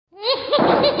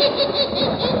The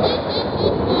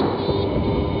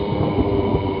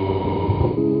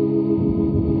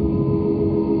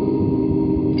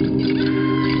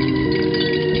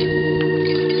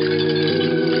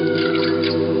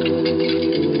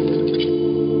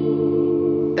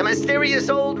Mysterious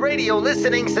Old Radio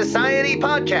Listening Society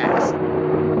podcast.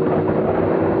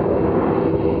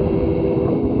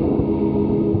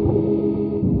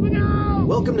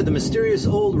 Welcome to the Mysterious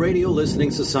Old Radio Listening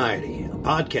Society, a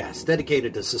podcast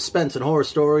dedicated to suspense and horror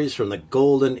stories from the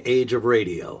golden age of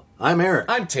radio. I'm Eric.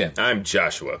 I'm Tim. I'm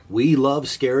Joshua. We love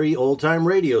scary old-time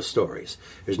radio stories.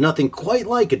 There's nothing quite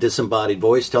like a disembodied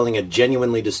voice telling a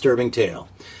genuinely disturbing tale.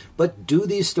 But do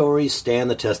these stories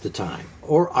stand the test of time?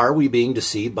 Or are we being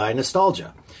deceived by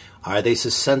nostalgia? Are they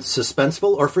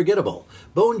suspenseful or forgettable?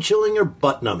 Bone-chilling or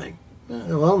butt-numbing?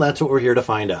 Well, that's what we're here to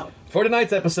find out. For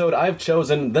tonight's episode, I've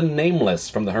chosen The Nameless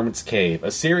from The Hermit's Cave,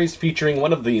 a series featuring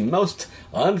one of the most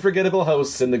unforgettable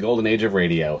hosts in the golden age of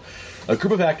radio. A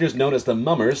group of actors known as the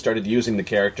Mummers started using the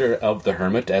character of the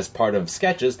Hermit as part of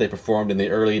sketches they performed in the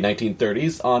early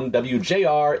 1930s on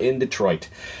WJR in Detroit.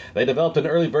 They developed an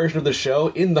early version of the show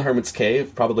in The Hermit's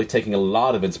Cave, probably taking a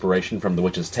lot of inspiration from The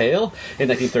Witch's Tale. In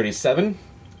 1937,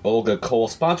 Olga Cole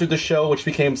sponsored the show, which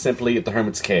became simply The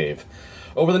Hermit's Cave.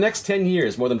 Over the next 10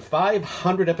 years, more than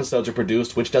 500 episodes are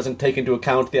produced, which doesn't take into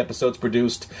account the episodes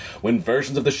produced when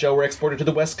versions of the show were exported to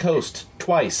the West Coast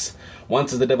twice.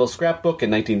 Once as The Devil's Scrapbook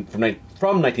from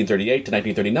 1938 to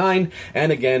 1939, and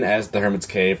again as The Hermit's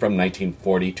Cave from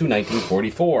 1940 to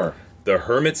 1944. The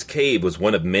Hermit's Cave was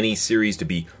one of many series to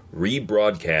be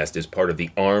rebroadcast as part of the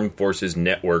Armed Forces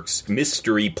Network's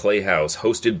Mystery Playhouse,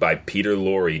 hosted by Peter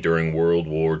Lorre during World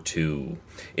War II.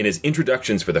 In his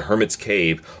introductions for The Hermit's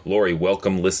Cave, Lorre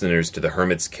welcomed listeners to The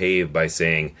Hermit's Cave by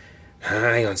saying,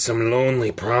 "High on some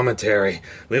lonely promontory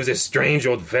lives a strange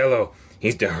old fellow.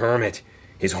 He's the Hermit.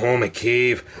 His home a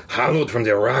cave, hollowed from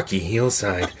the rocky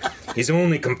hillside. His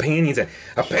only companions a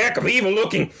pack of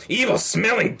evil-looking,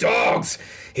 evil-smelling dogs.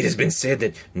 It has been said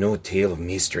that no tale of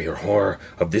mystery or horror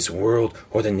of this world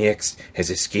or the next has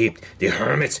escaped the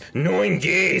Hermit's knowing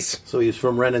gaze." So he's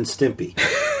from Ren and Stimpy.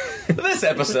 This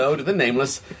episode, The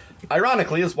Nameless,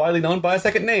 ironically is widely known by a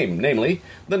second name, namely,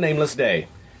 The Nameless Day.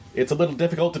 It's a little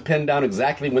difficult to pin down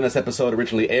exactly when this episode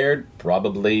originally aired,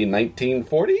 probably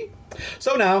 1940?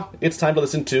 So now, it's time to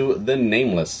listen to The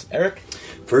Nameless. Eric?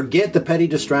 Forget the petty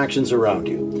distractions around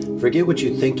you. Forget what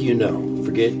you think you know.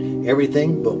 Forget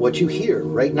everything but what you hear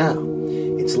right now.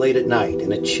 It's late at night,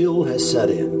 and a chill has set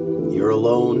in. You're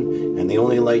alone, and the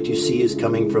only light you see is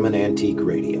coming from an antique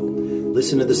radio.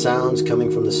 Listen to the sounds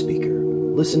coming from the speaker.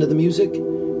 Listen to the music,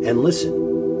 and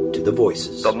listen to the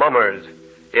voices. The Mummers,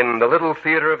 in the Little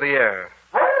Theater of the Air.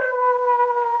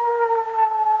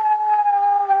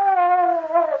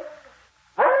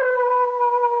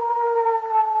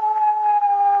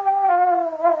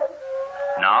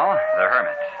 Now, the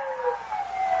Hermit.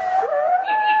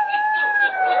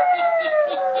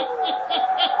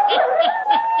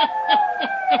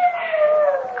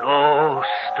 Ghost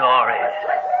stories,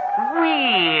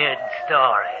 weird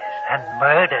stories, and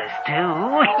murders,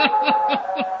 too.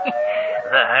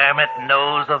 The Hermit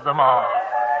knows of them all.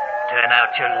 Turn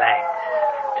out your lights.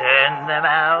 Turn them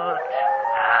out.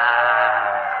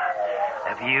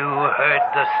 Have you heard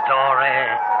the story,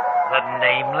 The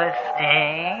Nameless,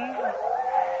 eh?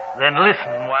 Then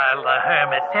listen while the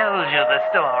Hermit tells you the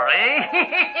story.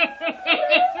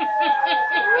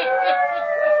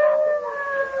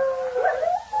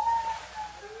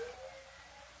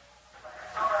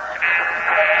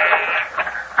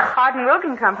 Hardin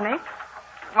Wilkin Company.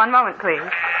 One moment, please.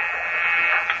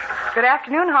 Good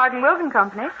afternoon, Hardin Wilkin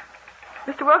Company.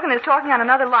 Mr. Wilkin is talking on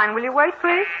another line. Will you wait,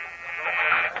 please?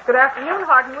 Good afternoon,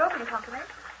 Hardin Wilkin Company.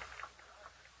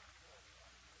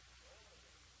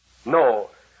 No,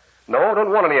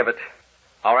 don't want any of it.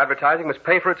 Our advertising must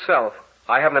pay for itself.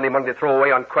 I haven't any money to throw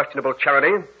away on questionable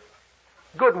charity.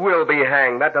 Goodwill be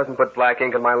hanged. That doesn't put black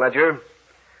ink in my ledger.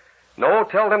 No,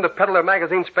 tell them to peddle their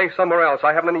magazine space somewhere else.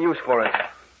 I haven't any use for it.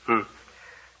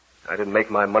 I didn't make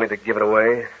my money to give it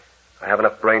away. I have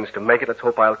enough brains to make it. Let's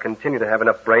hope I'll continue to have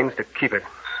enough brains to keep it.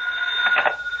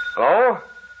 Hello?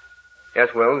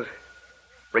 Yes, Wills.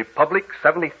 Republic,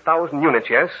 70,000 units,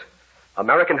 yes.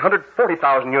 American,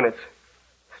 140,000 units.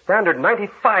 Standard,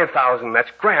 95,000. That's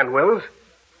grand, Wills.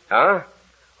 Huh?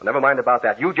 Well, never mind about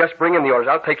that. You just bring in the orders.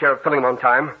 I'll take care of filling them on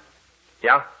time.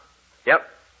 Yeah? Yep.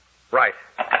 Right.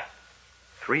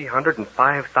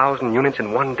 305,000 units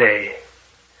in one day.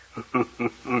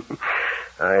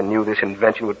 I knew this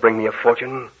invention would bring me a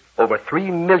fortune. Over 3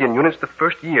 million units the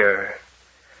first year.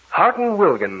 Hardin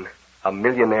Wilkin, a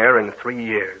millionaire in 3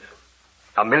 years.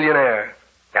 A millionaire.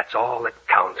 That's all that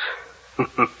counts.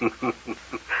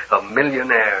 A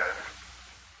millionaire.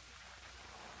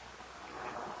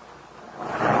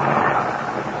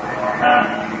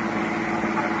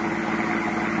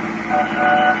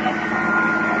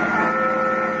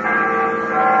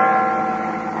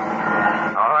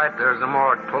 All right, there's the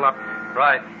morgue. Pull up.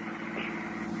 Right.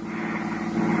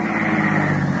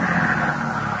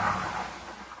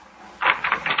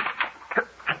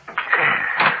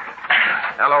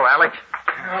 Hello, Alec.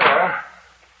 Hello.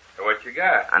 So what you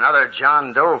got? Another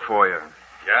John Doe for you.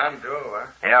 John Doe, huh?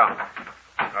 Yeah.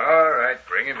 All right,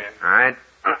 bring him in. All right.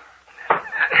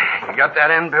 You got that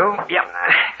in, Bill? Yep.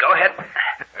 Go ahead.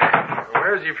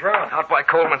 Where's he from? Out by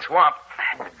Coleman Swamp.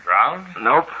 Drowned?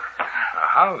 Nope.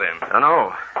 How then? Don't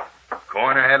know.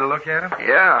 Coroner had a look at him?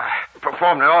 Yeah.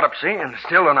 Performed an autopsy and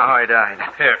still don't know how he died.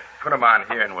 Here, put him on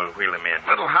here and we'll wheel him in. A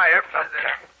little higher.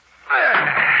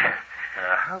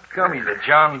 How come he's a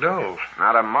John Doe?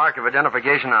 Not a mark of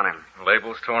identification on him.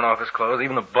 Labels torn off his clothes,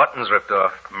 even the buttons ripped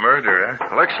off. Murder,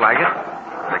 huh? Looks like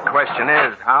it. The question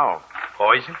is, how?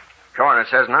 Poison? Coroner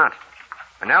says not.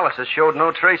 Analysis showed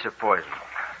no trace of poison.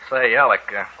 Say,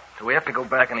 Alec, do we have to go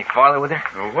back any farther with her?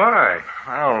 Well, why?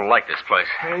 I don't like this place.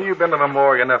 Hey, you've been to the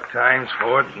morgue enough times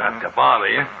for it not to bother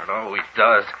you. It always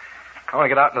does. I want to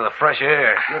get out into the fresh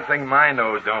air. Good thing my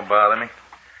nose don't bother me.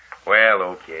 Well,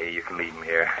 okay, you can leave him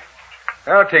here.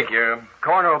 I'll take care of him.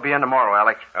 Coroner will be in tomorrow,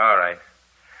 Alec. All right.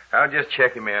 I'll just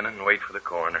check him in and wait for the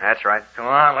coroner. That's right. Come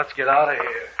on, let's get out of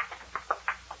here.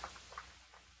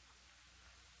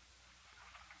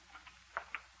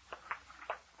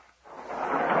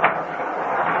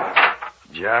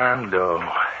 John Doe.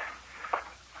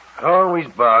 Always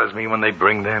bothers me when they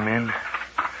bring them in.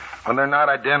 When they're not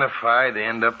identified, they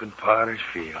end up in Potter's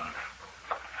Field.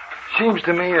 Seems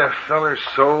to me a feller's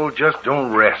soul just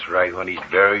don't rest right when he's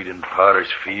buried in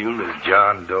Potter's Field as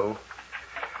John Doe.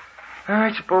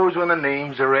 I suppose when the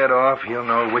names are read off, he'll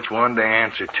know which one to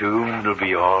answer to, and it'll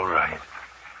be all right.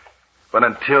 But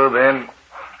until then,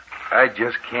 I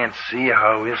just can't see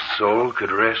how his soul could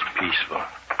rest peaceful.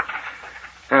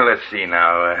 Now, let's see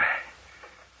now.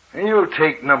 You'll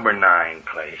take number 9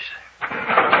 place.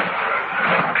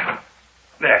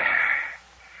 There.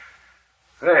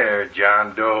 There,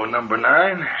 John Doe, number 9.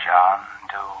 John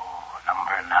Doe,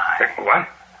 number 9. What?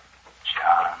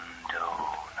 John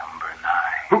Doe, number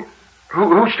 9.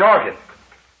 Who's talking?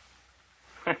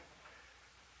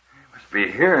 Must be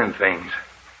hearing things.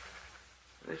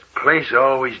 This place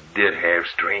always did have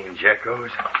strange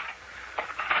echoes.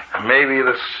 Maybe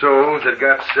the souls had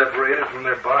got separated from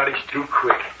their bodies too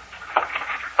quick.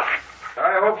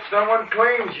 I hope someone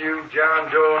claims you, John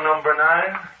Doe, number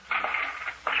 9.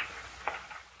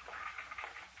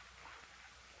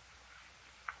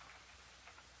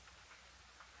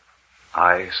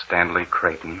 I, Stanley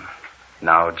Creighton,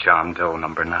 now John Doe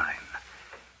number 9,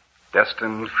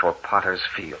 destined for Potter's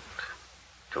Field,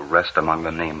 to rest among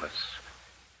the nameless.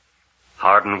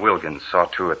 Hardin Wilgan saw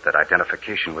to it that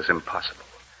identification was impossible.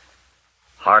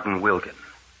 Hardin Wilgan.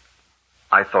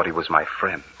 I thought he was my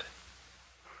friend.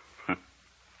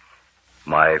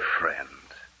 My friend.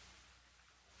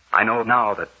 I know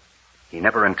now that he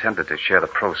never intended to share the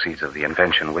proceeds of the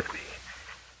invention with me.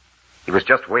 He was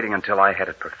just waiting until I had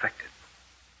it perfected.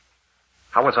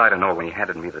 How was I to know when he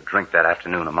handed me the drink that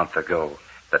afternoon a month ago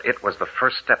that it was the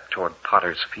first step toward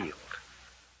Potter's Field?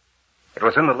 It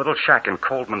was in the little shack in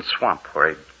Coleman Swamp where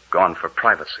he'd gone for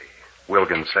privacy.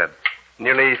 Wilgan said,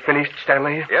 Nearly finished,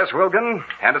 Stanley? Yes, Wilgan,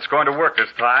 and it's going to work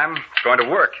this time. It's going to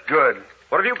work. Good.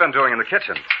 What have you been doing in the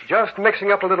kitchen? Just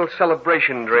mixing up a little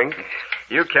celebration drink.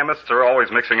 You chemists are always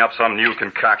mixing up some new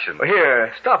concoction. Well,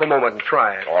 here, stop a moment and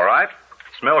try it. All right.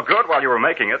 Smelled good while you were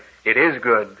making it. It is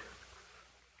good.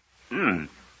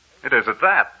 It is at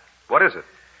that. What is it?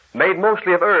 Made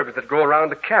mostly of herbs that grow around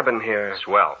the cabin here.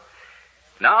 Swell.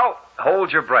 Now,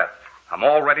 hold your breath. I'm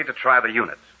all ready to try the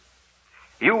unit.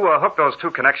 You hook those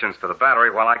 2 connections to the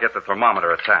battery while I get the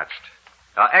thermometer attached.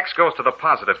 X goes to the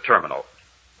positive terminal.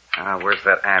 Where's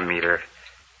that ammeter?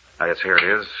 Yes, here it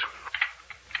is.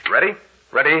 Ready?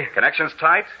 Ready? Connections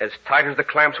tight? As tight as the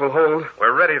clamps will hold.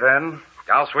 We're ready, then.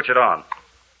 I'll switch it on.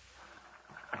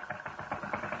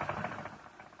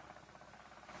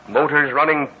 Motor's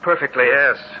running perfectly.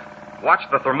 Yes. Watch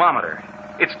the thermometer.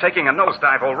 It's taking a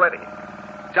nosedive already.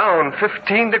 Down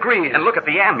 15 degrees. And look at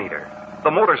the ammeter.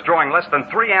 The motor's drawing less than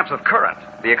 3 amps of current.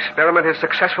 The experiment is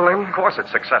successful, then? Of course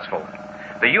it's successful.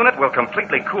 The unit will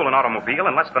completely cool an automobile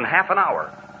in less than half an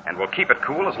hour, and will keep it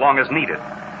cool as long as needed.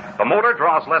 The motor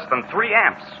draws less than 3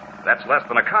 amps. That's less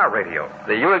than a car radio.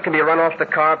 The unit can be run off the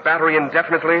car battery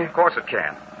indefinitely? Of course it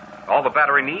can. All the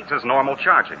battery needs is normal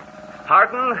charging.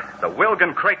 Hardin, the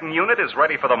Wilgan Creighton unit is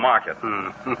ready for the market.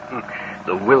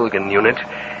 The Wilgan unit.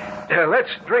 Let's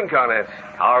drink on it.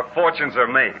 Our fortunes are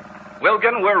made.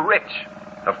 Wilgan, we're rich.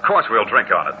 Of course we'll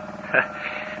drink on it.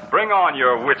 Bring on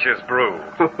your witch's brew.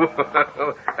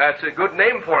 That's a good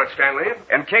name for it, Stanley.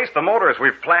 Encase the motor as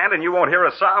we've planned, and you won't hear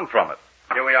a sound from it.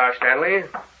 Here we are, Stanley.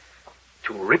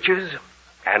 To riches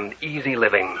and easy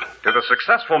living. To the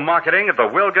successful marketing of the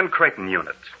Wilgan Creighton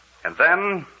unit. And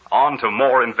then on to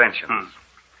more inventions.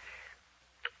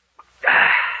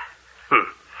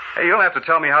 Hey, you'll have to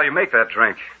tell me how you make that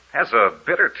drink. It has a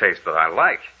bitter taste that I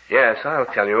like. Yes, I'll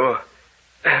tell you.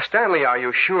 Stanley, are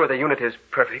you sure the unit is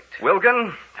perfect?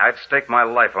 Wilgan, I'd stake my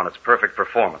life on its perfect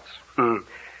performance.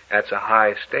 That's a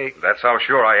high stake. That's how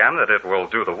sure I am that it will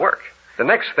do the work. The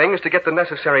next thing is to get the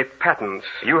necessary patents.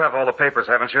 You have all the papers,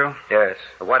 haven't you? Yes.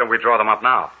 Why don't we draw them up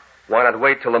now? Why not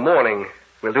wait till the morning?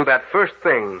 We'll do that first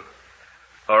thing.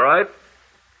 All right.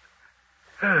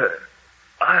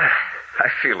 I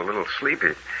feel a little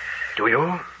sleepy. Do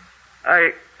you?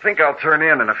 I think I'll turn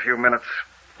in a few minutes.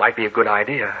 Might be a good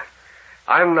idea.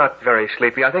 I'm not very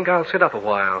sleepy. I think I'll sit up a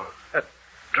while. That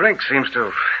drink seems to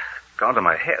have gone to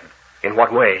my head. In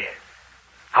what way?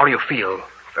 How do you feel?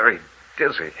 Very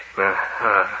dizzy.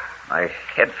 My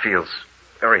head feels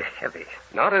very heavy.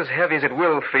 Not as heavy as it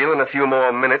will feel in a few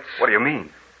more minutes. What do you mean?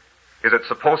 Is it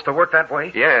supposed to work that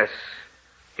way? Yes.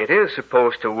 It is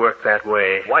supposed to work that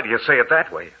way. Why do you say it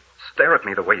that way? Stare at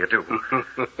me the way you do.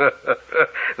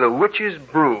 The Witch's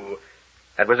Brew.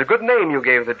 That was a good name you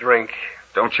gave the drink.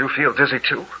 Don't you feel dizzy,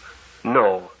 too?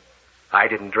 No. I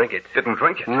didn't drink it. Didn't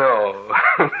drink it? No.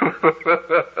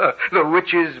 The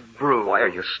Witch's Brew. Why are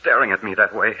you staring at me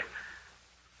that way?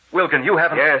 Wilgan, you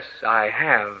haven't... Yes, I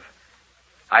have.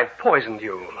 I've poisoned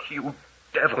you. You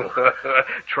devil.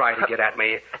 Try to get at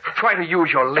me. Try to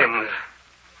use your limbs.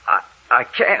 I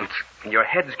can't. Your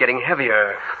head's getting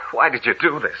heavier. Why did you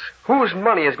do this? Whose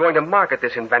money is going to market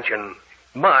this invention?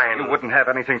 Mine. You wouldn't have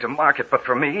anything to market but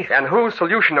for me. And whose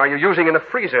solution are you using in the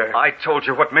freezer? I told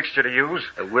you what mixture to use.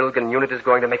 The Wilgan unit is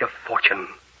going to make a fortune.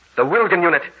 The Wilgan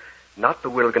unit, not the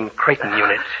Wilgan Creighton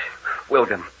unit.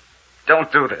 Wilgan,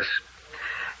 don't do this.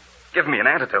 Give me an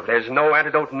antidote. There's no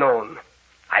antidote known.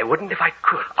 I wouldn't if I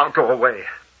could. I'll go away.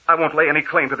 I won't lay any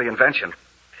claim to the invention.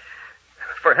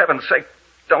 For heaven's sake,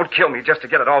 don't kill me just to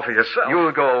get it all for yourself.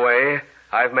 You'll go away.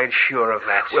 I've made sure of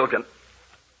that. Wilgan,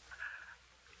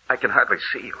 I can hardly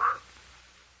see you.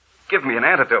 Give me an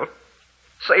antidote.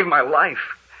 Save my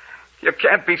life. You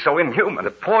can't be so inhuman.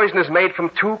 The poison is made from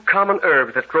two common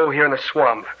herbs that grow here in the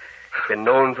swamp. It's been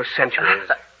known for centuries.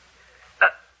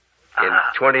 In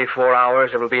 24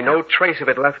 hours, there will be no trace of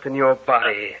it left in your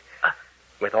body.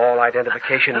 With all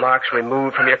identification marks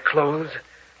removed from your clothes,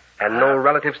 and no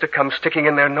relatives to come sticking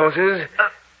in their noses.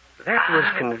 That was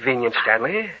convenient,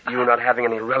 Stanley. You not having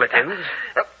any relatives.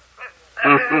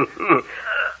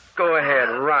 Go ahead,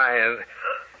 rise.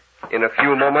 In a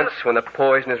few moments, when the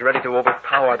poison is ready to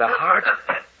overpower the heart,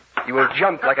 you will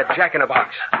jump like a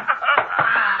jack-in-a-box.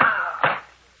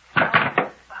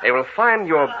 They will find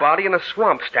your body in a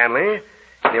swamp, Stanley,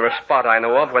 near a spot I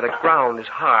know of where the ground is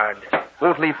hard.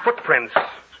 Won't leave footprints.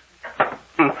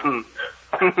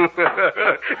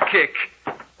 Kick.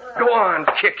 Go on,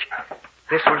 kick.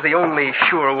 This was the only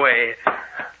sure way.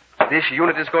 This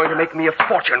unit is going to make me a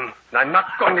fortune, and I'm not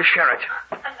going to share it.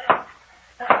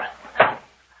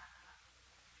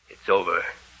 It's over.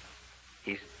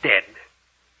 He's dead.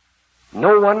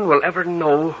 No one will ever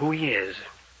know who he is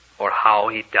or how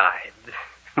he died.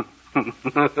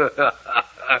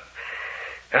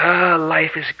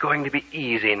 Life is going to be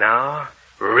easy now.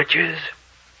 Riches,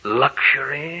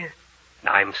 luxury.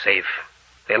 I'm safe.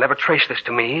 They'll never trace this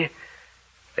to me.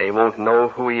 They won't know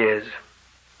who he is.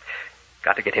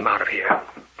 Got to get him out of here.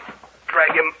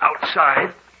 Drag him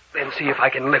outside, then see if I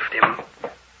can lift him.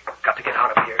 Got to get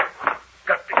out of here.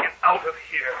 Got to get out of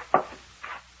here.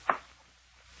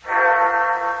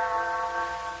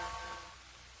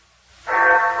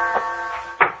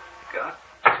 Got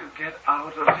to get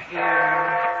out of here.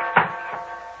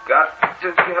 Got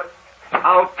to get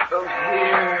out of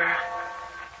here.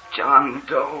 John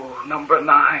Doe, number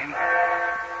 9.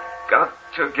 Got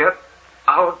to get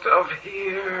out of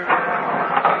here.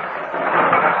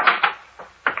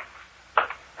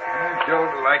 I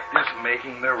don't like this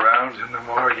making the rounds in the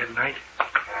morgue at night.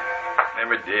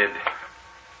 Never did.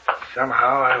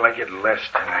 Somehow I like it less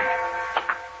tonight.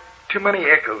 Too many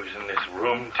echoes in this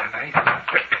room tonight.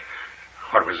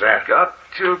 What was that? Got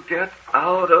to get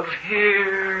out of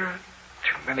here.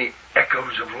 Too many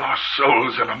echoes of lost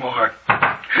souls in the morgue.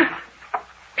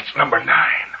 It's number 9.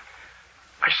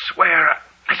 I swear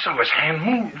I saw his hand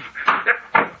move.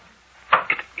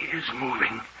 It is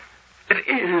moving. It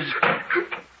is.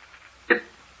 It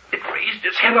raised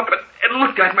its head up and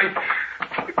looked at me.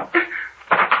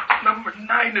 Number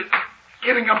 9 is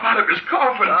getting up out of his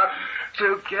coffin. Got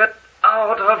to get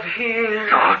out of here.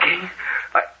 Talking.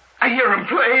 I hear him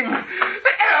plain.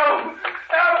 Help!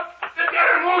 Help!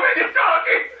 They're moving and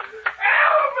talking.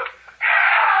 Help!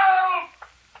 Help!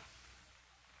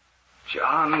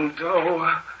 John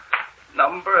Doe,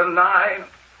 number 9.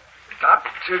 Got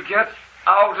to get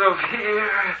out of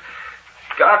here.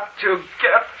 Got to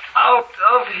get out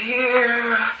of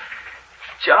here.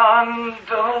 John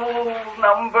Doe,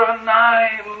 number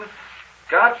 9.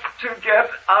 Got to get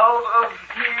out of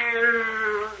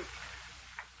here.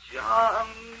 John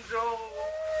Doe.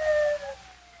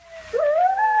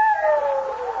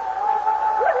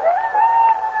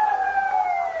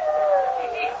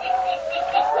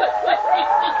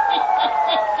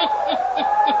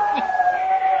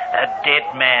 A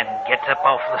dead man gets up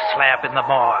off the slab in the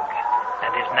morgue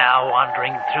and is now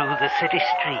wandering through the city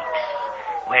streets.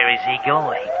 Where is he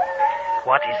going?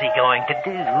 What is he going to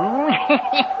do?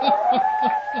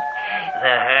 The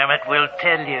hermit will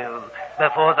tell you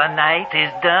before the night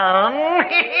is done.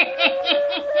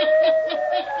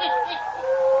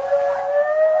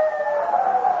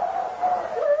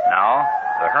 Now,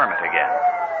 the hermit again.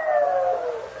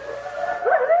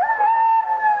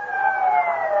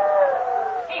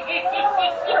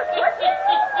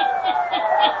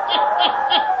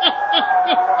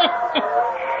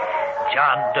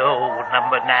 John Doe,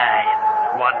 number 9,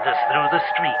 wanders through the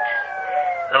streets.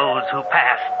 Those who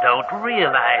pass don't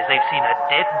realize they've seen a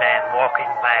dead man walking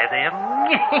by them.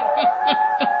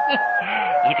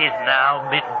 It is now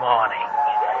mid-morning.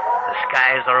 The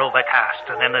skies are overcast,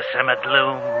 and in the summer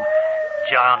gloom,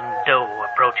 John Doe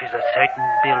approaches a certain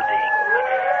building.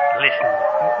 Listen.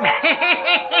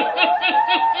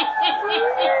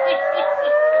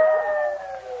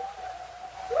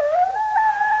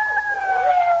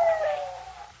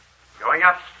 Going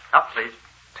up. Up, please.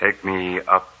 Take me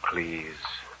up, please.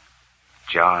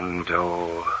 John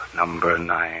Doe, number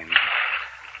 9.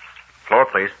 Floor,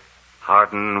 please.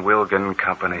 Hardin Wilgan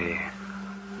Company.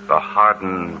 The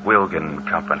Hardin Wilgan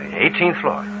Company. 18th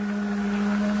floor.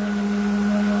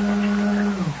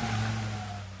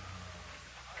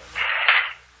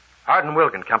 Hardin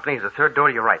Wilgan Company is the third door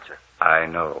to your right, sir. I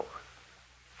know.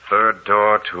 Third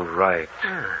door to right.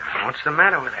 What's the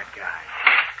matter with that guy?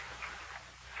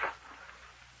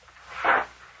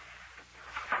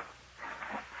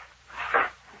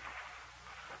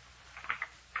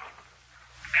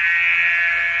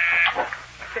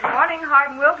 Good morning,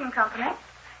 Hardin Wilkin Company.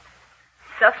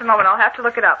 Just a moment. I'll have to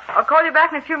look it up. I'll call you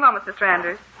back in a few moments, Mr.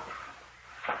 Andrews.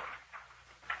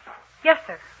 Yes,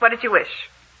 sir. What did you wish?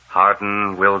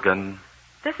 Hardin Wilgan.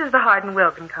 This is the Hardin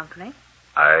Wilkin Company.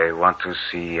 I want to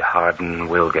see Hardin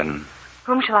Wilgan.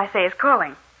 Whom shall I say is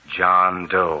calling? John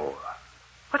Doe.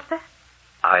 What's that?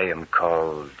 I am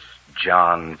called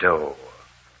John Doe.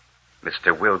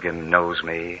 Mr. Wilgan knows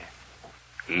me.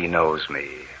 He knows me.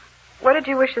 What did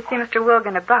you wish to see Mr.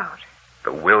 Wilgan about?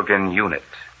 The Wilgan unit.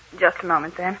 Just a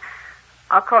moment, then.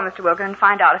 I'll call Mr. Wilgan and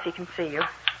find out if he can see you.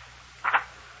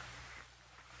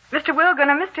 Mr. Wilgan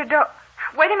and Mr. Doe...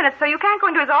 Wait a minute, sir. You can't go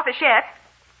into his office yet.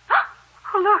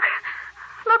 Oh, look.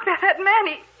 Look, there's that man.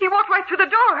 He walked right through the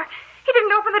door. He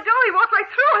didn't open the door. He walked right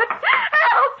through it.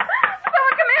 Help!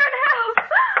 Someone come here and help.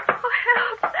 Oh,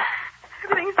 help.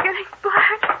 Everything's getting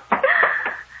black.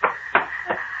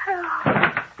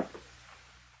 Help.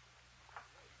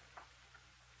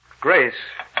 Grace.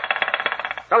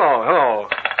 Hello.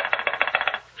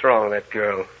 What's wrong with that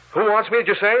girl? Who wants me, did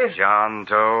you say? John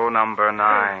Doe, number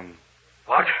 9.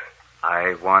 What?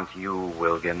 I want you,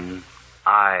 Wilgan.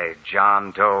 I,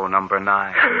 John Doe, number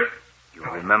 9. You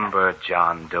remember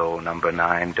John Doe, number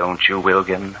 9, don't you,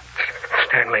 Wilgan?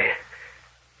 Stanley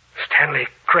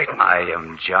Creighton. I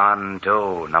am John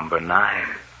Doe, number 9.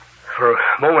 For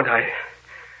a moment,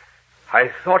 I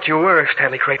thought you were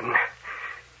Stanley Creighton.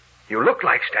 You look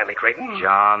like Stanley Creighton.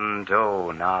 John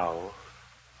Doe now.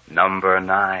 Number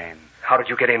 9. How did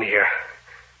you get in here?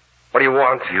 What do you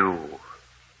want? You.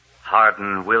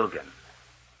 Hardin Wilgan.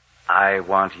 I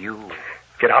want you.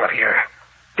 Get out of here.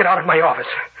 Get out of my office.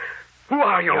 Who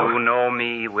are you? You know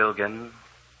me, Wilgan.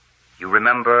 You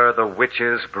remember the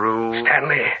witch's brew?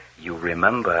 Stanley. You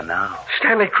remember now.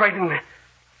 Stanley Creighton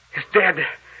is dead.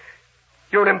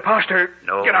 You're an imposter.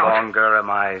 No Get out. longer am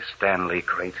I Stanley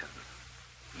Creighton.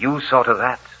 You saw to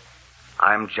that.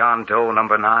 I'm John Doe,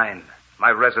 number 9. My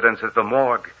residence is the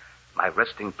morgue. My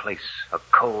resting place, a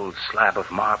cold slab of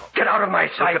marble. Get out of my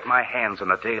sight. Look at my hands in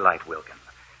the daylight, Wilgan.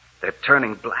 They're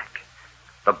turning black.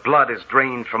 The blood is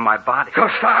drained from my body. Go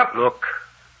stop. Look.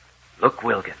 Look,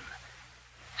 Wilgan.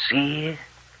 See?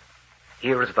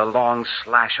 Here is the long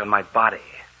slash on my body.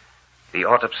 The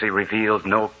autopsy revealed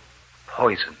no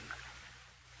poison.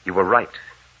 You were right.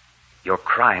 Your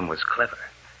crime was clever.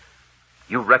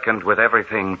 You reckoned with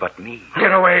everything but me.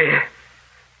 Get away.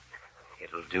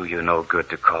 It'll do you no good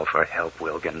to call for help,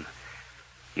 Wilgan.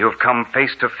 You've come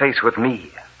face to face with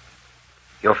me.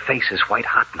 Your face is white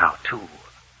hot now, too.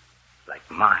 Like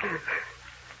mine.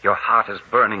 Your heart is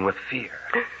burning with fear.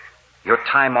 Your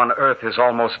time on Earth is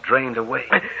almost drained away.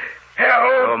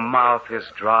 Help! Your mouth is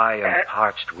dry and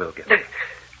parched, Wilgan.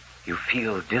 You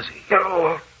feel dizzy.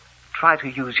 No. Try to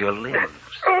use your limbs.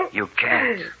 You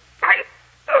can't.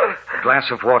 A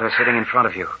glass of water sitting in front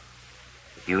of you.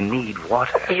 You need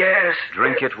water. Yes.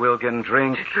 Drink it, Wilgan,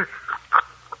 drink.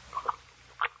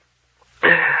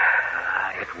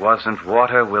 It wasn't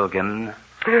water, Wilgan.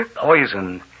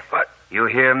 Poison. What? You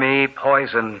hear me?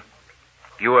 Poison.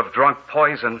 You have drunk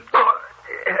poison.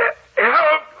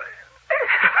 Help!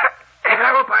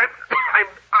 Help!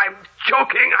 I'm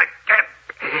choking. I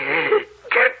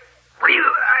can't breathe.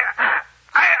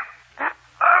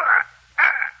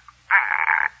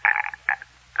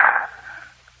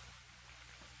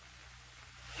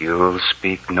 You'll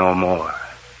speak no more.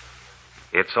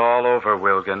 It's all over,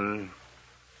 Wilgan.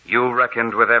 You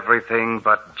reckoned with everything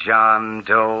but John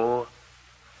Doe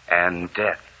and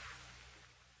death.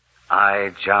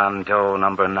 I, John Doe,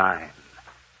 number 9.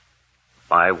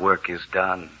 My work is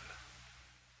done.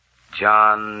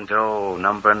 John Doe,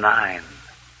 number 9.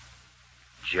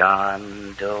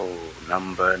 John Doe,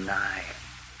 number 9.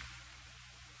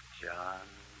 John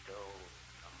Doe,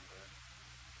 number...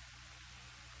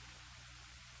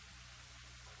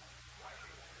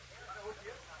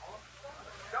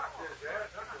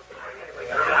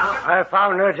 I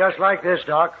found her just like this,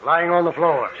 Doc, lying on the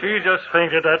floor. She just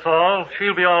fainted, that's all.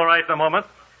 She'll be all right in a moment.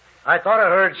 I thought I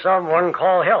heard someone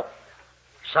call help.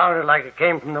 Sounded like it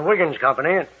came from the Wiggins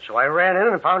Company, so I ran in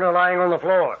and found her lying on the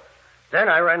floor. Then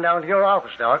I ran down to your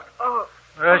office, Doc.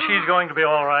 She's going to be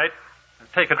all right.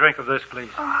 Take a drink of this,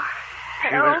 please.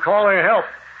 She was calling help.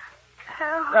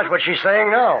 Help. That's what she's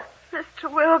saying now. Mr.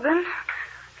 Wilgan.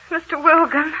 Mr.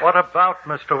 Wilgan. What about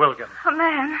Mr. Wilgan? A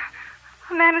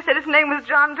man who said his name was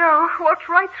John Doe walked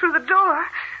right through the door.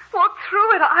 Walked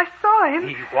through it. I saw him.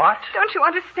 He what? Don't you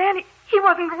understand? He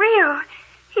wasn't real.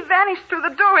 He vanished through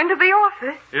the door into the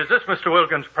office. Is this Mr.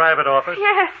 Wilgan's private office?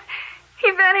 Yes.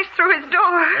 He vanished through his door.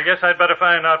 I guess I'd better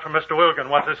find out from Mr. Wilgan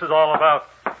what this is all about.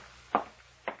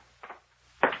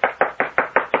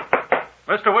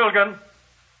 Mr. Wilgan.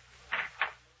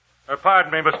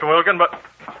 Pardon me, Mr. Wilgan, but...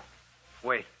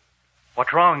 Wait.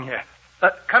 What's wrong here?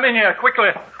 Come in here,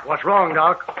 quickly. What's wrong,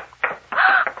 Doc?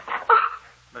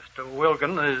 Mr.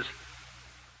 Wilgan is...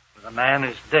 The man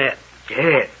is dead.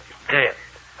 Dead? Dead.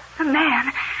 The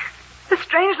man, the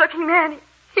strange-looking man,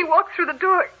 he walked through the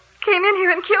door, came in here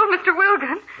and killed Mr.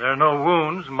 Wilgan. There are no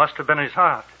wounds. Must have been his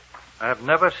heart. I have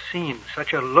never seen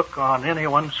such a look on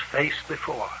anyone's face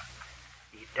before.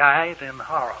 He died in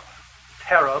horror.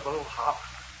 Terrible horror.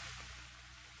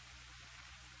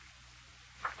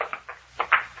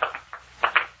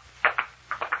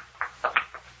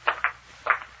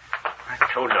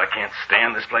 I told you I can't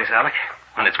stand this place, Alec.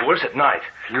 And it's worse at night.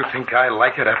 You think I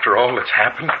like it after all that's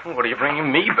happened? What are you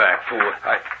bringing me back for?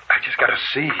 I just gotta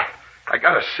see. I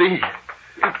gotta see.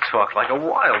 You talk like a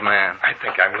wild man. I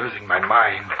think I'm losing my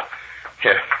mind.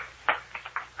 Here.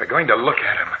 We're going to look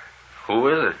at him. Who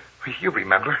is it? You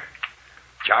remember?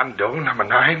 John Doe, number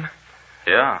 9?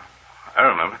 Yeah, I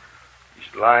remember.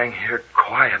 He's lying here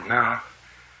quiet now.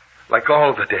 Like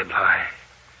all the dead lie.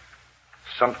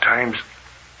 Sometimes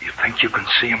you think you can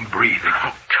see him breathing.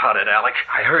 Oh, cut it, Alec.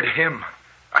 I heard him.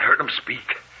 I heard him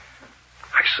speak.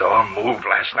 I saw him move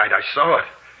last night. I saw it.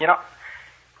 You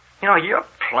know, you're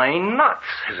plain nuts.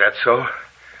 Is that so?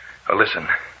 Well, listen.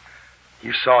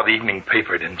 You saw the evening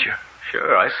paper, didn't you?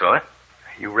 Sure, I saw it.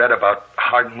 You read about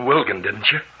Hardin Wilgan,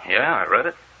 didn't you? Yeah, I read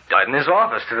it. Died in his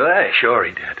office today. Sure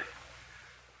he did.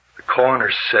 The coroner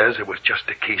says it was just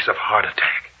a case of heart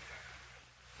attack.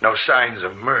 No signs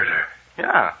of murder.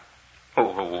 Yeah.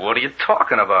 What are you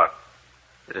talking about?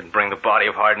 They didn't bring the body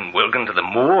of Hardin Wilgan to the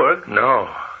morgue.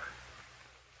 No.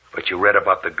 But you read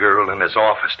about the girl in his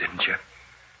office, didn't you?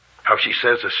 How she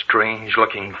says a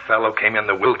strange-looking fellow came in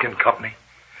the Wilkin Company,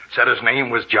 said his name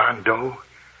was John Doe,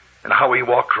 and how he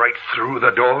walked right through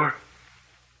the door.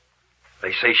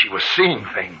 They say she was seeing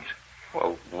things.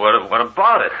 Well, what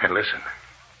about it? And listen.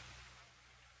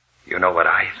 You know what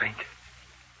I think?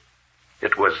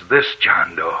 It was this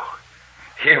John Doe.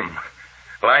 Him,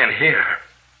 lying here.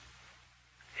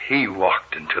 He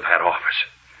walked into that office.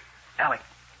 Alec,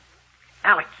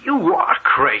 Alec, you are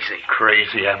crazy.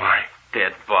 Crazy, am I?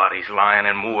 Dead bodies lying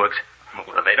in morgues.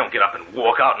 Well, they don't get up and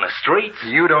walk out in the streets.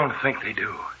 You don't think they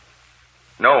do.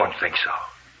 No one thinks so.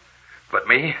 But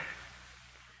me,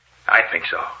 I think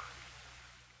so.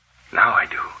 Now I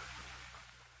do.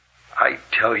 I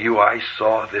tell you, I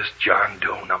saw this John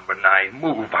Doe number 9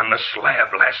 move on the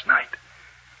slab last night.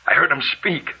 I heard him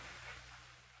speak.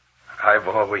 I've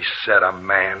always said a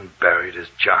man buried as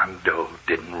John Doe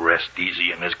didn't rest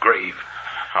easy in his grave.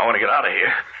 I want to get out of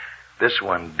here. This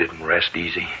one didn't rest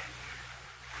easy.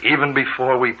 Even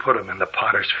before we put him in the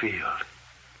potter's field.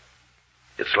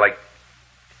 It's like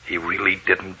he really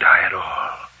didn't die at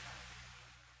all.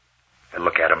 And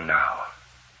look at him now.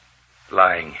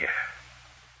 Lying here.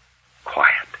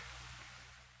 Quiet.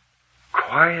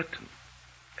 Quiet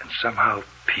and somehow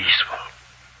peaceful.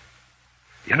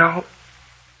 You know,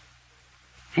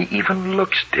 he even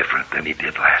looks different than he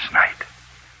did last night.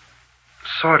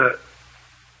 Sort of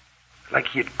like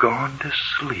he had gone to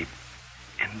sleep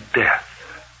in death.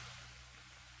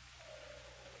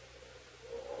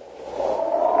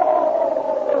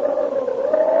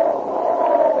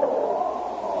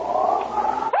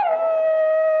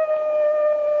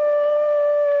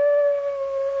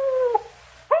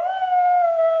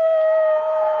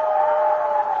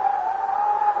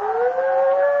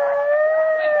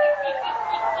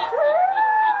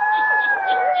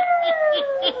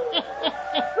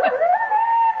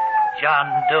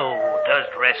 John Doe does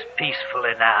rest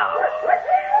peacefully now.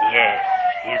 Yes,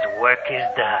 his work is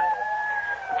done.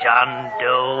 John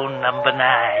Doe number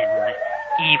 9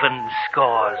 even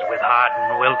scores with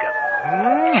Hardin Wilkin.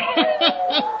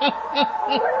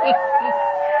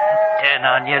 Turn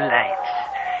on your lights.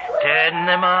 Turn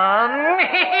them on.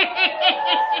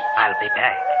 I'll be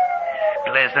back.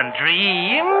 Pleasant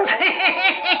dreams.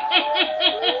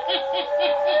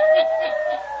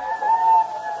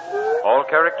 All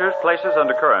characters, places, and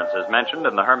occurrences mentioned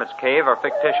in The Hermit's Cave are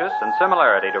fictitious, and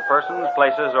similarity to persons,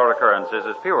 places, or occurrences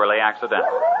is purely accidental.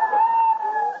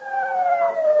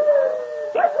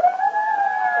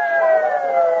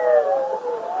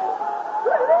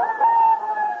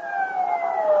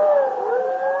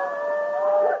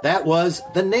 That was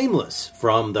The Nameless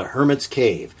from The Hermit's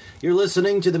Cave. You're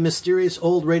listening to the Mysterious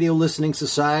Old Radio Listening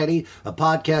Society, a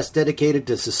podcast dedicated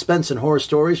to suspense and horror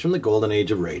stories from the golden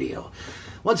age of radio.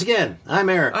 Once again, I'm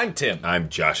Eric. I'm Tim. I'm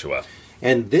Joshua.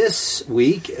 And this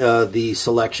week, the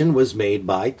selection was made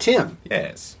by Tim.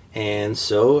 Yes. And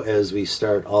so, as we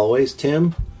start always,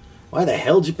 Tim, why the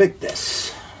hell did you pick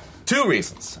this? 2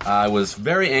 reasons. I was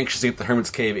very anxious to get the Hermit's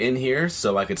Cave in here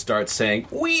so I could start saying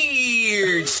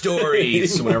weird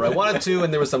stories whenever I wanted to,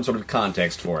 and there was some sort of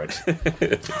context for it.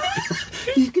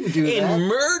 You can do that. And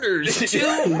murders,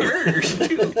 too. Murders,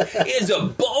 too, is a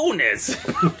bonus.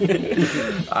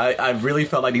 I really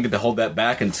felt I needed to hold that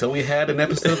back until we had an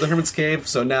episode of the Hermit's Cave,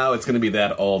 so now it's going to be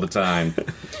that all the time.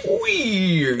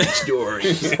 Weird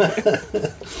stories.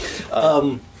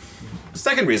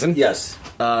 Second reason, yes,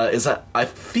 is that I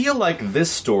feel like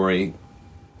this story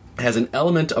has an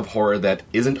element of horror that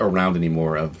isn't around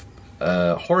anymore, of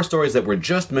horror stories that were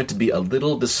just meant to be a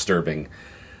little disturbing.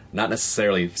 Not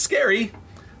necessarily scary,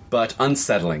 but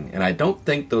unsettling. And I don't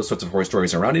think those sorts of horror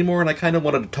stories are around anymore, and I kind of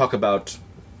wanted to talk about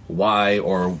why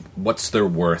or what's their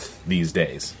worth these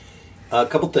days. A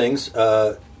couple things.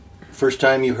 First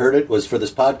time you heard it was for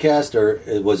this podcast,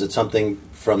 or was it something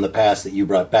from the past that you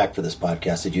brought back for this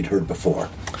podcast that you'd heard before?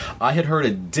 I had heard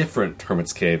a different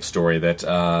Hermit's Cave story that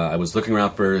I was looking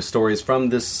around for stories from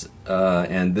this,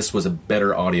 and this was a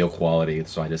better audio quality,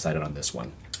 so I decided on this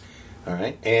one. All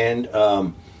right. And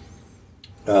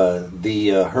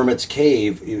the Hermit's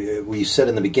Cave, we said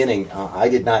in the beginning, I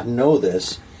did not know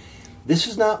this. This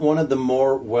is not one of the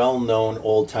more well-known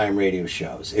old-time radio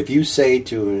shows. If you say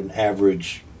to an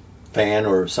average fan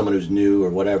or someone who's new or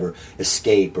whatever,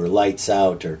 Escape or Lights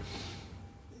Out or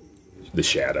The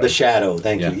Shadow. The Shadow,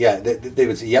 thank you. Yeah, they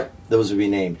would say, yep, those would be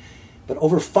named. But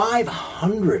over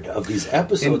 500 of these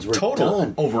episodes were total,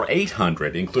 done. Over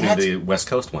 800, including the West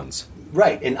Coast ones.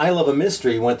 Right, and I Love a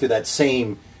Mystery went through that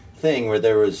same thing where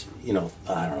there was, I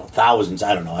don't know, thousands,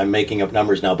 I don't know, I'm making up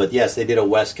numbers now, but yes, they did a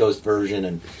West Coast version,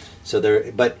 and so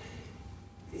there, but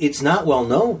it's not well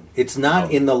known. It's not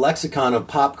in the lexicon of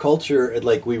pop culture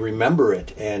like we remember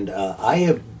it, and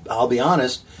I'll be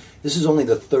honest, this is only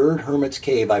the third Hermit's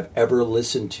Cave I've ever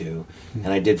listened to, and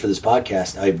I did for this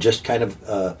podcast. I've just kind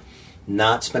of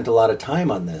not spent a lot of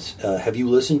time on this. Have you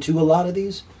listened to a lot of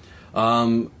these?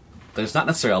 There's not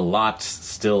necessarily a lot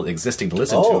still existing to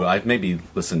listen to. I've maybe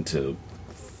listened to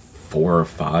 4 or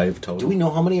 5 total. Do we know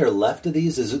how many are left of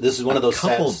these? This is one of those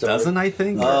couple sad dozen, I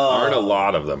think. There aren't a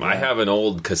lot of them. I have an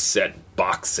old cassette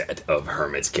box set of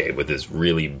Hermit's Cave with this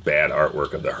really bad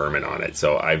artwork of the Hermit on it.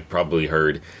 So I've probably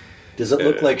heard. Does it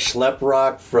look like Schlep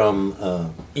Rock from?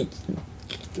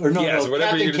 Yes,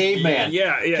 Captain Caveman.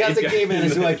 Yeah. Captain Caveman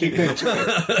is who I keep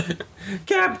picturing.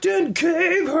 Captain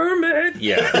Cave Hermit.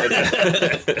 Yeah,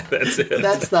 that's it.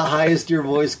 That's the highest your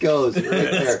voice goes, right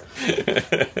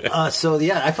there. So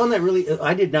yeah, I found that really.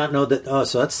 I did not know that. Oh,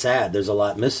 so that's sad. There's a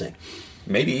lot missing.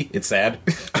 Maybe it's sad.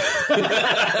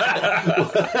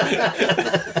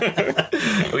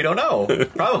 We don't know.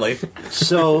 Probably.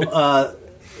 So,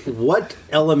 what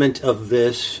element of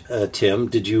this, Tim,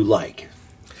 did you like?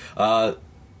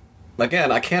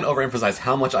 Again, I can't overemphasize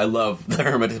how much I love the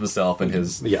Hermit himself and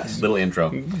his little intro.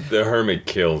 The Hermit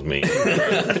kills me.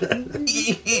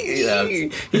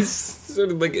 He's sort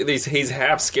of like he's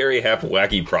half scary, half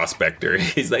wacky prospector.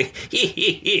 He's like,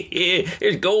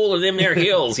 there's gold in them there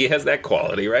hills. He has that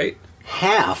quality, right?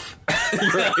 Half.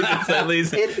 Right, it's at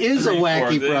least it is a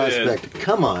wacky prospect.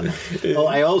 Come on. Oh,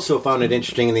 I also found it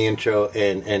interesting in the intro,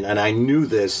 and I knew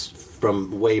this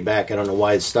from way back. I don't know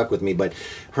why it stuck with me, but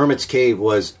Hermit's Cave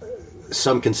was,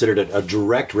 some considered it a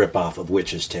direct ripoff of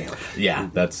Witch's Tale. Yeah,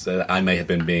 that's. I may have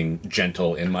been being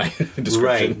gentle in my description.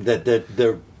 Right.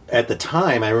 That at the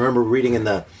time, I remember reading in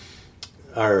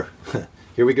our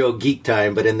here we go geek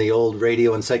time, but in the old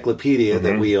radio encyclopedia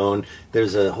that we own,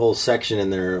 there's a whole section in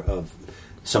there of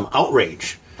some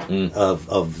outrage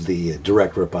of the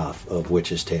direct ripoff of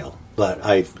Witch's Tale. But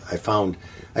I find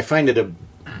it a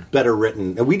better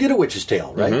written. And we did a Witch's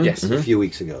Tale, right? Yes, a few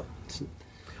weeks ago.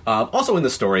 Also in the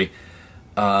story,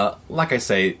 like I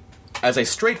say, as a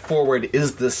straightforward,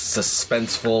 is this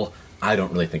suspenseful? I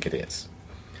don't really think it is.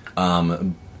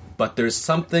 But there's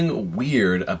something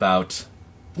weird about...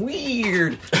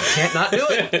 Can't not do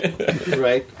it.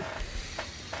 Right.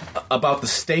 About the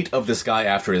state of this guy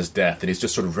after his death. That he's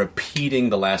just sort of repeating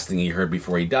the last thing he heard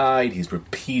before he died. He's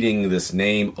repeating this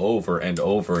name over and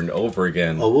over and over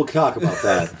again. Oh, we'll talk about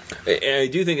that. And I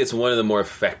do think it's one of the more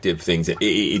effective things.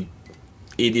 It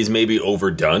is maybe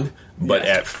overdone, but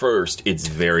at first it's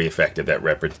very effective, that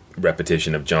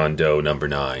repetition of John Doe number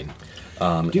 9.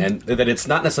 And that it's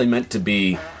not necessarily meant to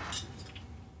be...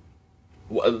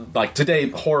 Like, today,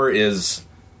 horror is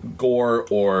gore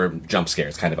or jump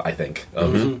scares, kind of, I think,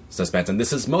 of suspense. And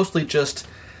this is mostly just...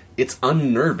 It's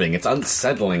unnerving. It's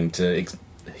unsettling to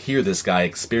hear this guy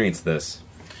experience this.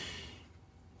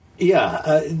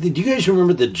 Yeah. Do you guys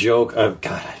remember the joke?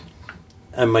 God,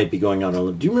 I might be going on a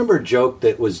little. Do you remember a joke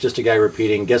that was just a guy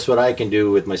repeating, "Guess what I can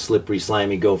do with my slippery,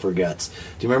 slimy gopher guts"?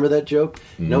 Do you remember that joke?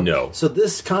 Nope. No. So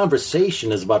this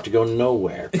conversation is about to go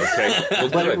nowhere. Okay.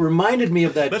 But it reminded me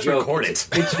of that Let's joke. record it.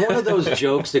 It's one of those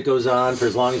jokes that goes on for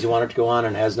as long as you want it to go on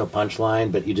and has no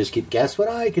punchline, but you just keep, "Guess what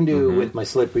I can do with my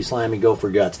slippery, slimy gopher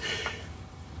guts."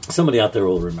 Somebody out there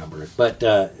will remember it. But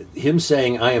him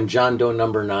saying, "I am John Doe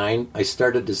number 9," I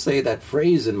started to say that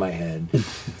phrase in my head.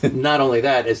 Not only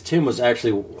that, as Tim was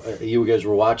actually, you guys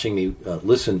were watching me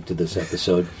listen to this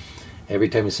episode, every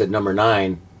time he said number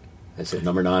 9, I said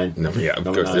number 9. No, yeah, of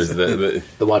number course, 9. there's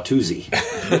the Watusi.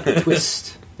 The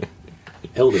twist.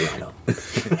 Eldorado.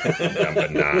 Number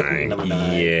 9. Number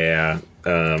 9. Yeah.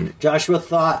 Joshua,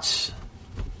 thoughts?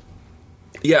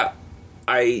 Yeah,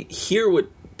 I hear what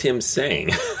Tim's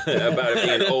saying about it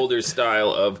being an older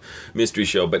style of mystery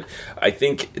show, but I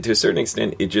think to a certain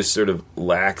extent it just sort of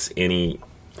lacks any,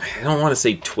 I don't want to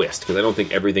say twist, because I don't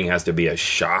think everything has to be a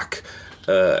shock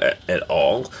at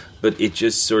all, but it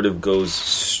just sort of goes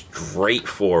straight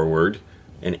forward,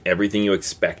 and everything you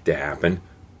expect to happen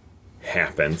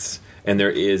happens, and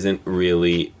there isn't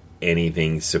really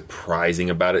anything surprising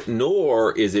about it,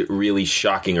 nor is it really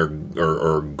shocking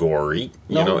or gory.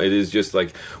 No. You know, it is just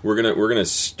like we're gonna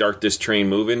start this train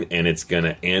moving, and it's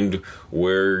gonna end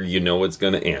where you know it's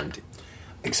gonna end.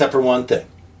 Except for one thing.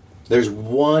 There's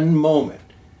one moment.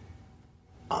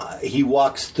 He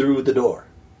walks through the door.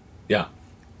 Yeah.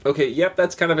 Okay, yep,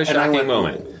 that's kind of a shocking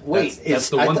moment. Wait, that's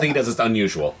the one thing he does that's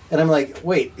unusual. And I'm like,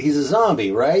 wait, he's a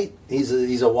zombie, right? He's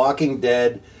a walking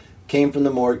dead, came from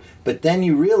the morgue. But then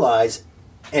you realize,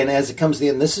 and as it comes to the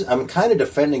end, I'm kind of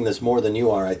defending this more than you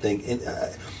are, I think.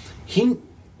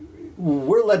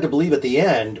 We're led to believe at the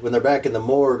end, when they're back in the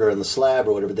morgue or in the slab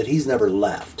or whatever, that he's never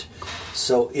left.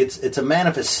 So it's a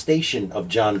manifestation of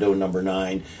John Doe number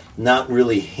 9, not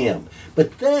really him.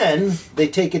 But then they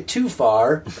take it too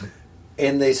far,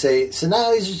 and they say, so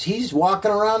now he's walking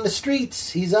around the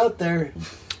streets. He's out there.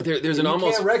 There's an you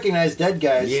almost can't recognize dead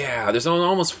guys. Yeah, there's an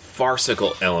almost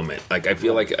farcical element. Like I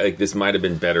feel like this might have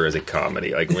been better as a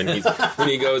comedy. Like when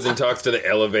he goes and talks to the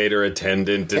elevator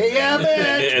attendant,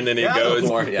 and then he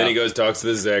goes talks to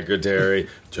the secretary.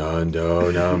 John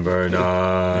Doe number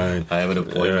 9. I have an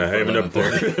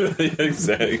appointment.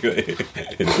 Exactly.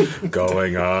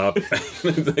 Going up.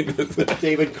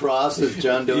 David Cross is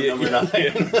John Doe number 9.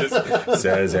 Just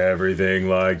says everything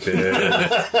like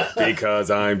this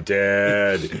because I'm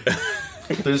dead.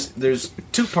 There's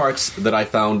 2 parts that I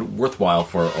found worthwhile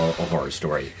for a horror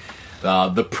story.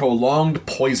 The prolonged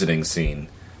poisoning scene.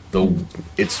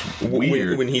 It's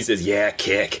weird when he says, "Yeah,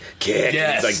 kick."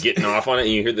 Yes. He's like getting off on it,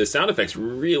 and you hear the sound effects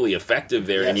really effective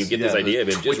there, and you get this idea of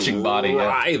him just body,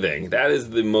 writhing. That is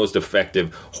the most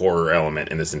effective horror element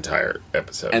in this entire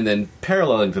episode. And then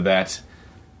paralleling to that,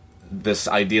 this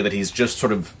idea that he's just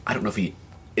sort of, I don't know if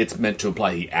it's meant to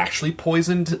imply he actually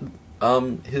poisoned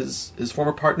his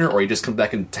former partner, or he just comes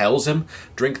back and tells him,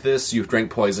 "Drink this, you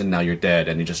drank poison, now you're dead,"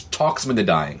 and he just talks him into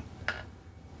dying.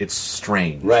 It's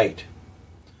strange. Right.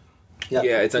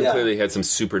 Yeah, it's unclear that he had some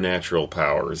supernatural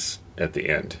powers at the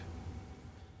end.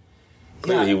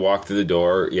 Clearly, he walked through the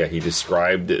door. Yeah, he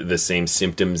described the same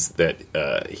symptoms that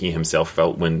he himself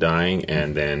felt when dying,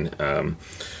 and then,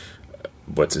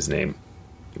 what's his name?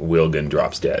 Wilgen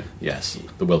drops dead. Yes,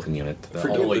 the Wilgen unit. The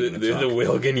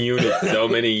Wilgen unit. So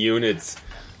many units.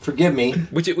 Forgive me.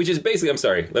 Which is basically, I'm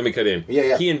sorry, let me cut in.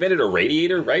 Yeah. He invented a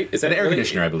radiator, right? Is that an air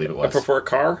conditioner, I believe it was. For a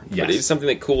car? Yes. But it's something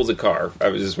that cools a car. I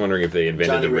was just wondering if they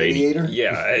invented Johnny a radiator. Radiator?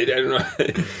 Yeah, I don't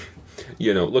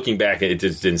know. Looking back, it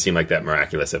just didn't seem like that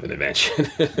miraculous of an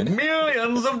invention.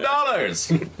 Millions of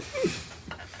dollars!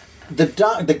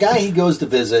 The guy he goes to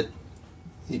visit,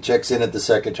 he checks in at the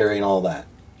secretary and all that.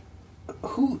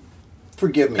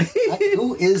 Forgive me,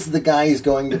 who is the guy he's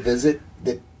going to visit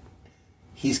that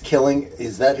he's killing?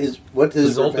 Is that his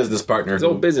old business partner? His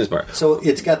old business partner. So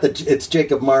it's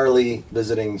Jacob Marley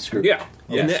visiting Scrooge. Yeah.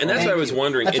 Yes. And that's what I was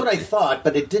wondering. That's what I thought,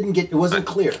 but it wasn't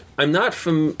clear. I'm not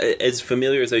as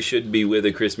familiar as I should be with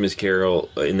A Christmas Carol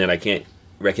in that I can't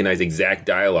recognize exact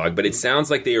dialogue, but it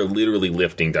sounds like they are literally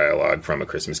lifting dialogue from A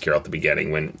Christmas Carol at the beginning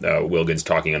when Wilgen's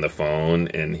talking on the phone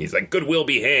and he's like, "Good will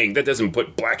be hanged. That doesn't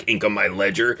put black ink on my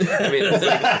ledger." I mean, it's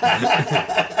like,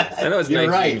 I know it's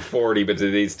 1940, but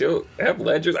do they still have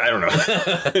ledgers? I don't know.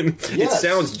 It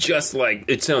sounds just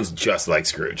like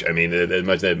Scrooge. I mean, it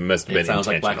must have been intentional. It sounds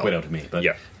like Black Widow to me. But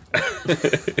yeah.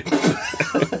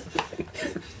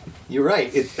 You're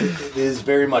right. It is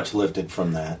very much lifted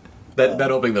from that.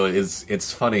 That opening, though,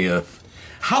 it's funny.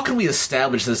 How can we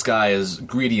establish this guy as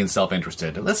greedy and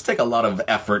self-interested? Let's take a lot of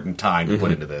effort and time to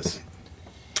put into this.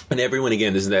 And everyone,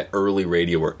 again, this is that early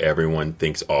radio where everyone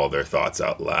thinks all their thoughts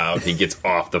out loud. He gets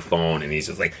off the phone and he's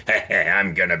just like, "Hey,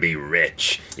 I'm gonna be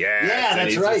rich." Yes. Yeah,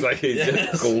 that's he's right. Just like, he's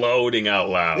just gloating out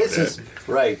loud. This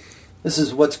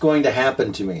is what's going to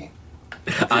happen to me.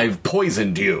 I've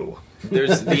poisoned you.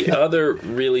 There's the other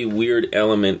really weird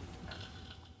element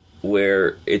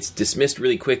where it's dismissed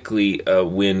really quickly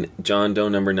when John Doe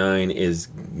number 9 is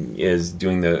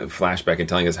doing the flashback and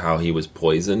telling us how he was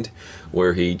poisoned,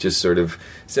 where he just sort of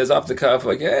says off the cuff,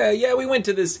 like, yeah, we went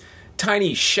to this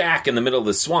tiny shack in the middle of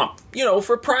the swamp,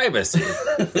 for privacy.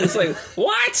 It's like,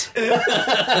 what?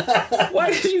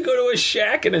 Why did you go to a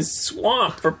shack in a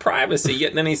swamp for privacy?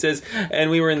 Yet then he says,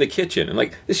 and we were in the kitchen. And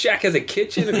like, this shack has a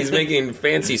kitchen and he's making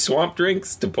fancy swamp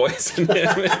drinks to poison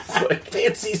him. It's like,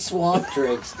 fancy swamp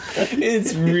drinks.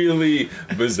 It's really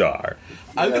bizarre.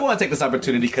 I do want to take this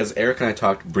opportunity because Eric and I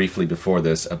talked briefly before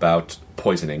this about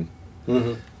poisoning.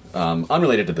 Mm-hmm.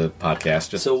 Unrelated to the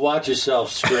podcast. So watch yourself,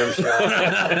 Scrimshaw.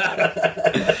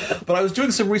 But I was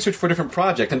doing some research for a different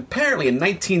project, and apparently in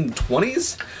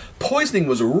 1920s, poisoning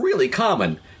was really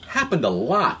common. Happened a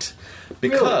lot.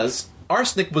 Because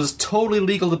arsenic was totally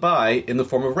legal to buy in the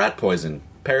form of rat poison.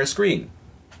 Paris Green.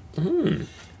 Hmm.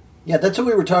 Yeah, that's what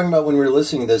we were talking about when we were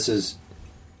listening to this, is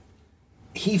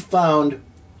he found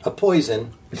a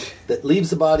poison that leaves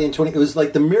the body in 20... It was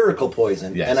like the miracle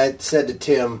poison. Yes. And I said to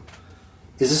Tim...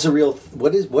 Is this a real...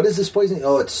 What is this poison?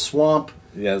 Oh, it's swamp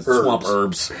herbs. Swamp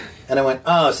herbs. And I went,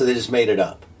 so they just made it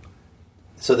up.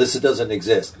 So this doesn't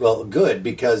exist. Well, good,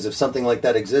 because if something like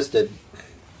that existed...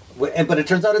 But it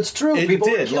turns out it's true. People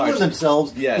were killing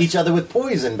themselves, each other with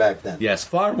poison back then. Yes,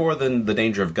 far more than the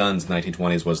danger of guns in the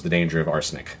 1920s was the danger of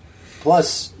arsenic.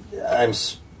 Plus, I'm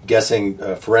guessing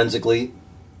forensically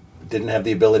didn't have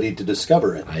the ability to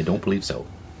discover it. I don't believe so.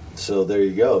 So there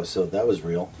you go. So that was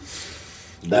real.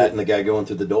 That and the guy going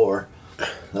through the door.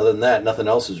 Other than that, nothing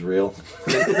else is real.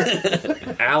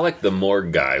 Alec, the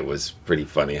morgue guy, was pretty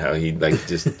funny. How he'd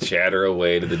just chatter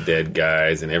away to the dead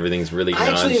guys, and everything's really. I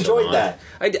actually enjoyed that.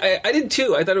 I did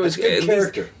too. I thought it was good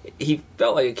character. he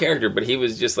felt like a character, but he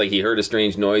was just like, he heard a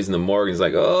strange noise in the morgue, and he's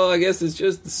like, oh, I guess it's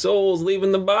just the souls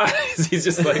leaving the bodies. He's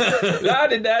just like,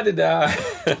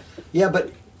 da-da-da-da-da. Yeah,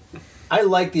 but I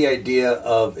like the idea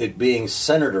of it being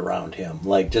centered around him.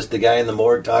 Like, just the guy in the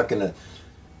morgue talking to...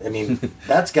 I mean,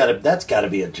 that's gotta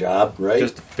be a job, right?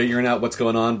 Just figuring out what's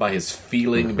going on by his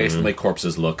feeling based on the way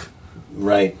corpses look.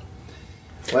 Right.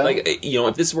 Well, like,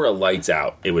 if this were a Lights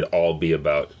Out, it would all be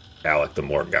about Alec the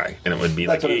morgue guy, and it would be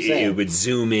like it would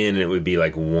zoom in, and it would be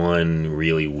like one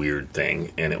really weird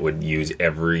thing, and it would use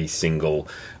every single.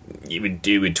 It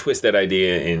would twist that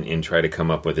idea and try to come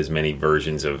up with as many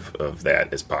versions of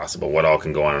that as possible. What all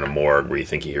can go on in a morgue where you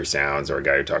think you hear sounds, or a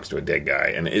guy who talks to a dead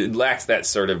guy, and it lacks that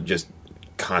sort of just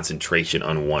concentration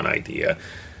on one idea,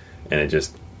 and it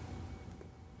just.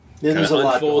 Kind of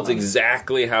unfolds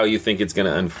exactly how you think it's going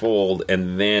to unfold,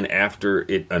 and then after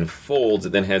it unfolds,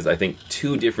 it then has, I think,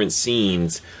 2 different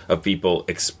scenes of people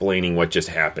explaining what just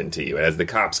happened to you. As the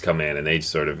cops come in, and they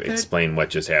sort of explain what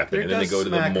just happened, and then they go to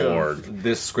the morgue.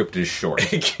 This script is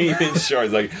short. It came in short.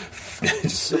 It's like,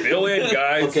 just fill in,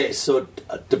 guys. Okay, so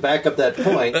to back up that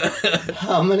point,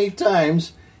 how many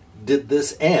times did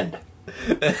this end?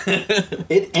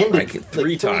 It ended like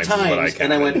three times,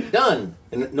 and I went done.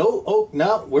 And no,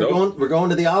 we're going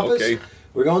to the office. Okay.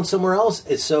 We're going somewhere else.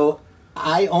 And so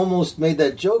I almost made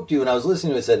that joke to you, and I was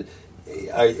listening to it.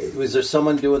 I said, "Was there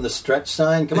someone doing the stretch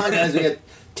sign? Come on, guys, we got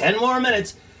 10 more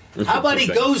minutes." How about he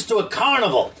goes to a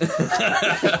carnival?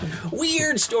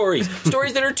 Weird stories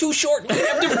that are too short. We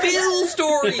have to fill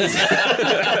stories.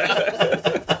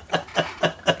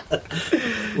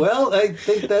 Well, I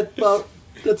think that's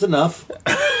enough.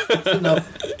 That's enough.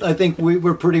 I think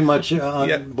we're pretty much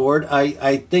on board.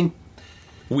 I think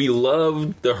we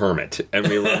love the Hermit, and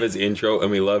we love his intro,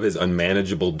 and we love his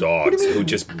unmanageable dogs who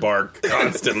just bark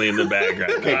constantly in the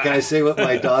background. Okay, can I say what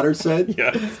my daughter said?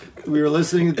 Yeah. We were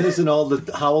listening to this and all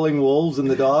the howling wolves and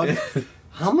the dog.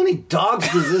 How many dogs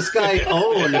does this guy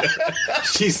own?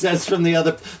 She says from the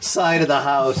other side of the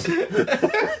house.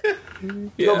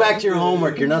 Go back to your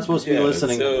homework. You're not supposed to be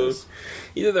listening to this.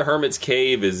 Either the Hermit's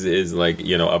Cave is like,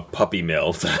 a puppy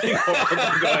mill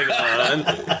going on,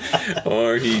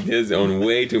 or he does own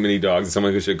way too many dogs.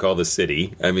 Someone who should call the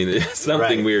city. I mean, there's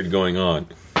something weird going on.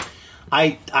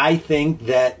 I think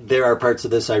that there are parts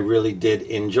of this I really did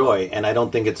enjoy, and I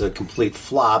don't think it's a complete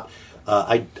flop.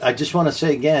 I just want to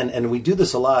say again, and we do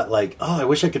this a lot, like, I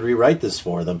wish I could rewrite this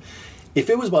for them. If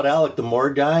it was about Alec the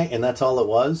morgue guy, and that's all it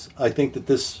was, I think that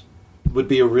this would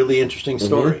be a really interesting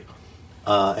story.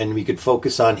 Mm-hmm. And we could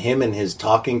focus on him and his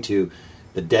talking to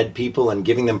the dead people and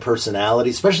giving them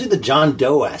personality, especially the John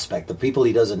Doe aspect, the people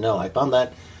he doesn't know. I found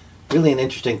that really an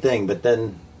interesting thing. But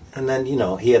then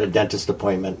he had a dentist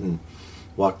appointment and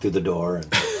walked through the door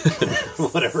and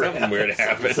whatever. Something weird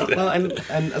happened. Well, and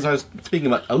as I was speaking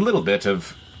about a little bit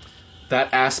of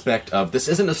that aspect of this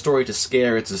isn't a story to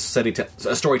scare, it's a story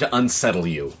to unsettle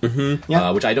you. Mm-hmm.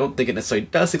 Yeah. Which I don't think it necessarily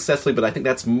does successfully, but I think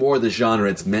that's more the genre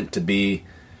it's meant to be.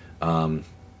 And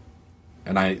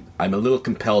I'm a little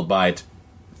compelled by it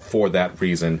for that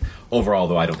reason. Overall,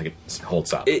 though, I don't think it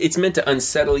holds up. It's meant to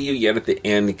unsettle you, yet at the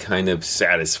end kind of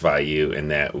satisfy you in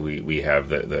that we have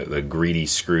the greedy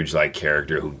Scrooge-like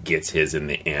character who gets his in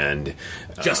the end.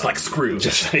 Just like Scrooge.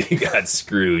 Just like he got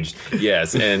Scrooged.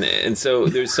 Yes, and so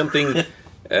there's something... Wait,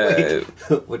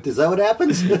 is that what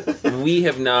happens? We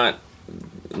have not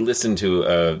listened to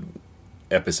a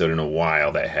episode in a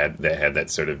while that had that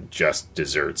sort of just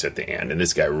desserts at the end, and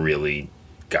this guy really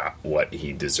got what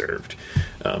he deserved.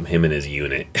 Him and his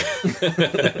unit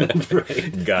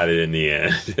got it in the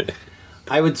end.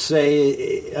 I would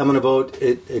say I'm going to vote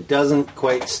it doesn't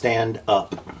quite stand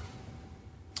up.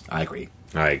 I agree.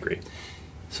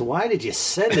 So why did you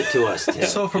send it to us, Tim?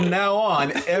 So from now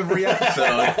on, every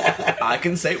episode, I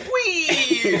can say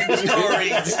weird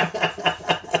stories.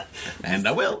 And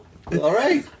I will. All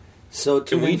right. So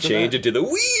can we change it to the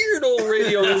Weird Old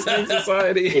Radio Listening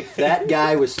Society? If that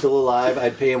guy was still alive,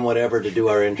 I'd pay him whatever to do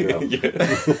our intro.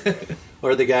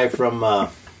 Or the guy from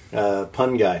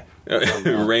Pun Guy.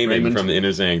 Raymond from the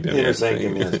Inner Sanctum. Inner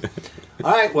Sanctum, yes.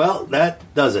 All right, well, that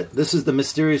does it. This is the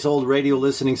Mysterious Old Radio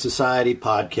Listening Society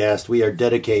podcast. We are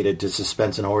dedicated to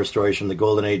suspense and horror stories from the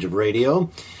golden age of radio.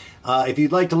 If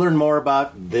you'd like to learn more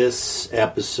about this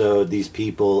episode, these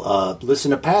people,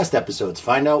 listen to past episodes.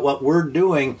 Find out what we're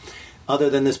doing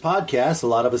other than this podcast. A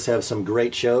lot of us have some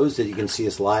great shows that you can see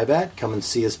us live at. Come and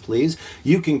see us, please.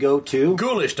 You can go to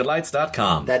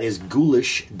GhoulishDelights.com. That is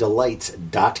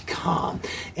GhoulishDelights.com.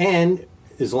 And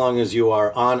as long as you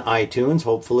are on iTunes,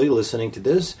 hopefully, listening to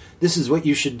this is what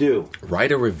you should do.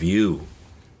 Write a review.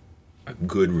 A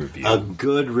good review. A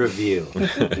good review.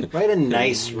 Write a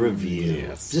nice review.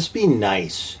 Yes. Just be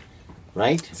nice.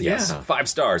 Right? Yes. 5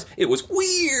 stars. It was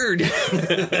weird.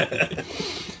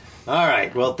 All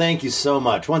right. Well, thank you so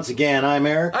much. Once again, I'm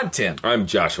Eric. I'm Tim. I'm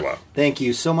Joshua. Thank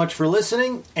you so much for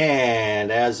listening.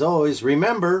 And as always,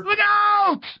 remember... Look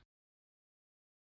out!